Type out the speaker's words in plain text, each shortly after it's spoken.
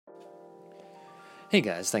Hey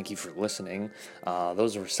guys, thank you for listening.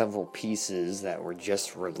 Those were several pieces that were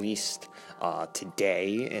just released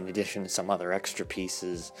today, in addition to some other extra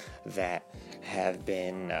pieces that have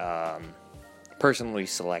been personally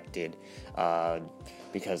selected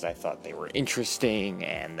because I thought they were interesting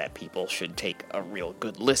and that people should take a real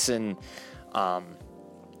good listen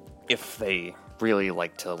if they really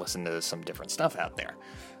like to listen to some different stuff out there.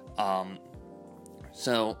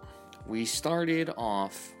 So we started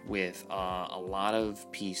off with a lot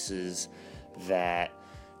of pieces that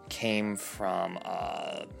came from,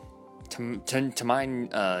 to my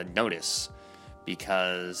notice,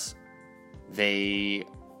 because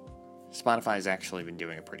Spotify's actually been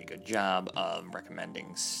doing a pretty good job of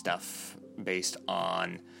recommending stuff based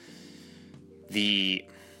on the,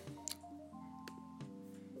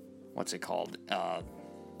 what's it called,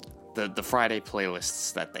 the Friday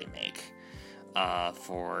playlists that they make.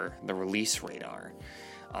 For the release radar,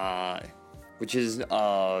 which is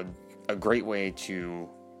a great way to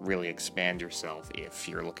really expand yourself if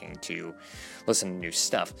you're looking to listen to new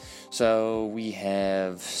stuff. So we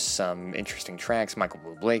have some interesting tracks. Michael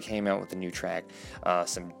Bublé came out with a new track.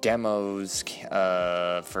 Some demos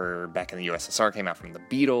for Back in the USSR came out from the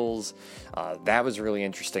Beatles. That was really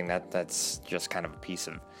interesting. That's just kind of a piece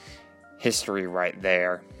of history right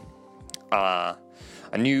there.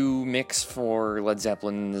 A new mix for Led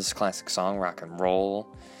Zeppelin's classic song, Rock and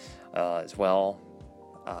Roll, as well.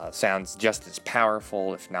 Sounds just as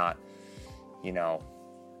powerful, if not,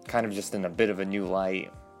 kind of just in a bit of a new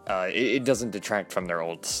light. It doesn't detract from their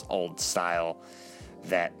old style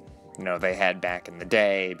that, they had back in the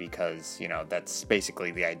day, because, that's basically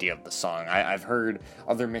the idea of the song. I've heard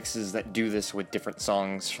other mixes that do this with different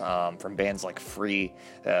songs from bands like Free.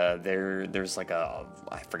 There's like I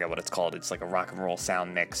forget what it's called. It's like a rock and roll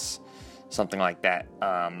sound mix, something like that,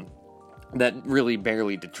 that really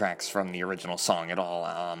barely detracts from the original song at all,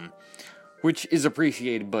 which is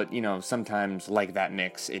appreciated, but, sometimes, like that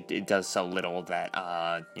mix, it does so little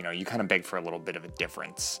that, you kind of beg for a little bit of a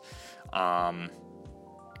difference.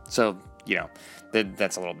 So,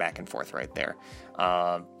 that's a little back and forth right there.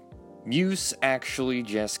 Muse actually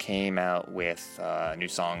just came out with a new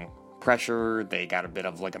song, Pressure. They got a bit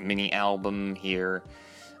of like a mini album here,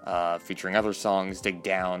 featuring other songs, Dig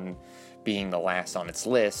Down being the last on its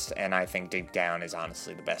list, and I think Dig Down is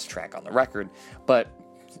honestly the best track on the record. But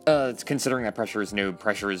considering that Pressure is new,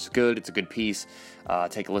 Pressure is good, it's a good piece.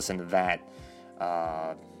 Take a listen to that.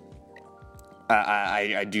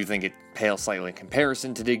 I do think it pales slightly in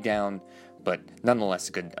comparison to Dig Down, but nonetheless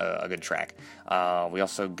a good track. We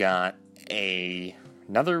also got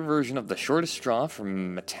another version of The Shortest Straw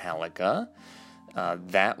from Metallica.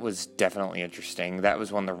 That was definitely interesting. That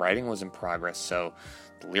was when the writing was in progress, so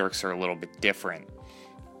the lyrics are a little bit different.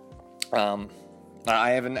 I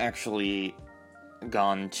haven't actually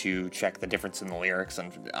gone to check the difference in the lyrics,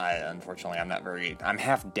 and unfortunately I'm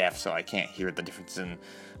half deaf, so I can't hear the difference in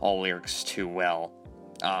all lyrics too well,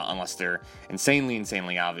 unless they're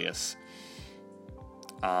insanely obvious.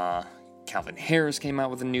 Calvin Harris came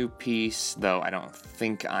out with a new piece, though I don't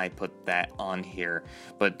think I put that on here,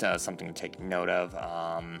 but something to take note of.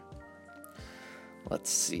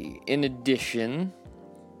 Let's see. In addition,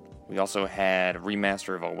 we also had a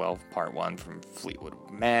remaster of Oh Well Part 1 from Fleetwood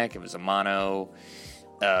Mac. It was a mono,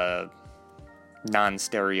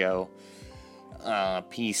 non-stereo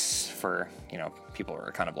piece for, people who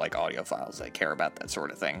are kind of like audiophiles that care about that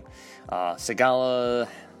sort of thing. Sigala,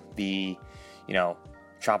 the,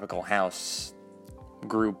 Tropical House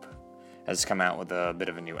group, has come out with a bit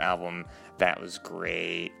of a new album. That was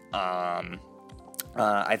great.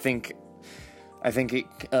 I think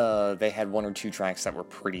they had one or two tracks that were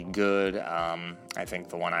pretty good. I think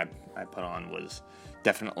the one I put on was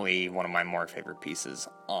definitely one of my more favorite pieces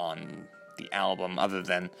on the album, other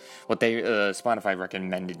than what Spotify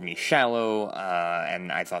recommended me, Shallow,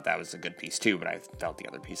 and I thought that was a good piece too, but I felt the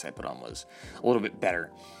other piece I put on was a little bit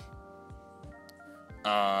better.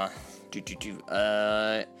 There's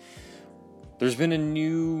been a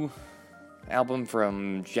new album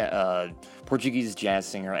from Portuguese jazz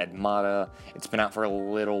singer Ed Mota. It's been out for a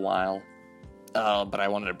little while, but I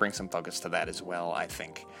wanted to bring some focus to that as well. I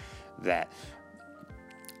think that,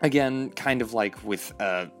 again, kind of like with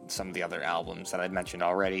some of the other albums that I've mentioned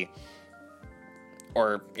already,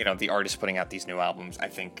 or, the artists putting out these new albums, I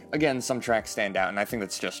think, again, some tracks stand out, and I think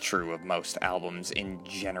that's just true of most albums in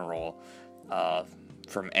general.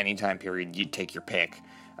 From any time period, you take your pick.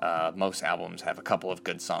 Most albums have a couple of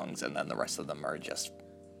good songs, and then the rest of them are just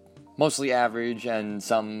mostly average, and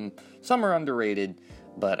some are underrated,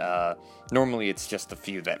 but normally it's just a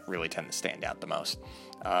few that really tend to stand out the most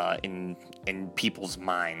in people's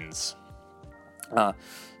minds.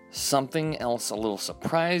 Something else a little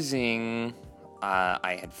surprising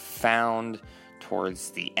I had found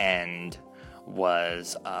towards the end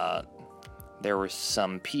was there were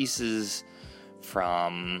some pieces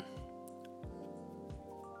from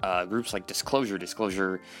groups like Disclosure.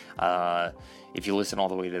 Disclosure, if you listen all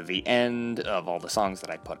the way to the end of all the songs that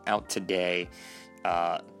I put out today,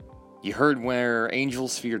 you heard where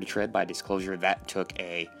Angels Fear to Tread by Disclosure. That took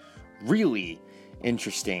a really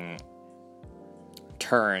interesting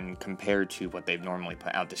turn compared to what they've normally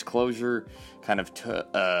put out. Disclosure kind of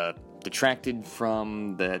detracted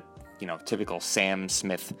from the typical Sam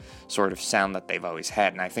Smith sort of sound that they've always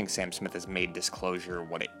had, and I think Sam Smith has made Disclosure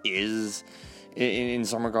what it is in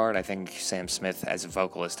some regard. I think Sam Smith as a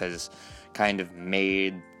vocalist has kind of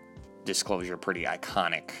made Disclosure pretty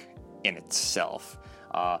iconic in itself.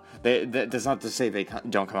 That's not to say they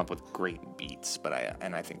don't come up with great beats, but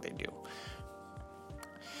I think they do.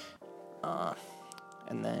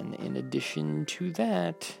 And then in addition to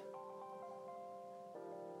that,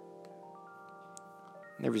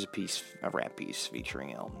 there was a rap piece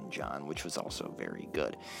featuring Elton John, which was also very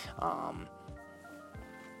good.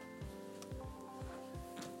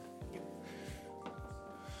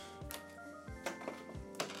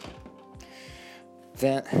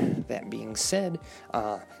 That being said,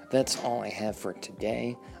 that's all I have for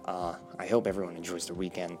today. I hope everyone enjoys the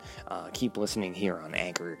weekend. Keep listening here on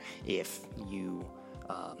Anchor if you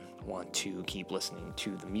want to keep listening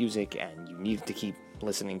to the music, and you need to keep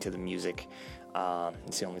listening to the music.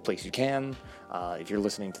 It's the only place you can. If you're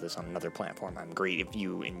listening to this on another platform, I'm great if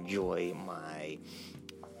you enjoy my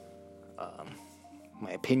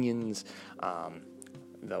opinions.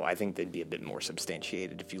 Though I think they'd be a bit more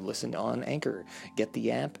substantiated if you listened on Anchor. Get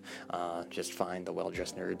the app, just find the Well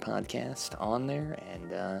Dressed Nerd podcast on there,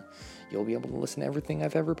 and you'll be able to listen to everything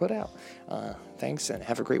I've ever put out. Thanks, and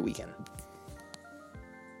have a great weekend.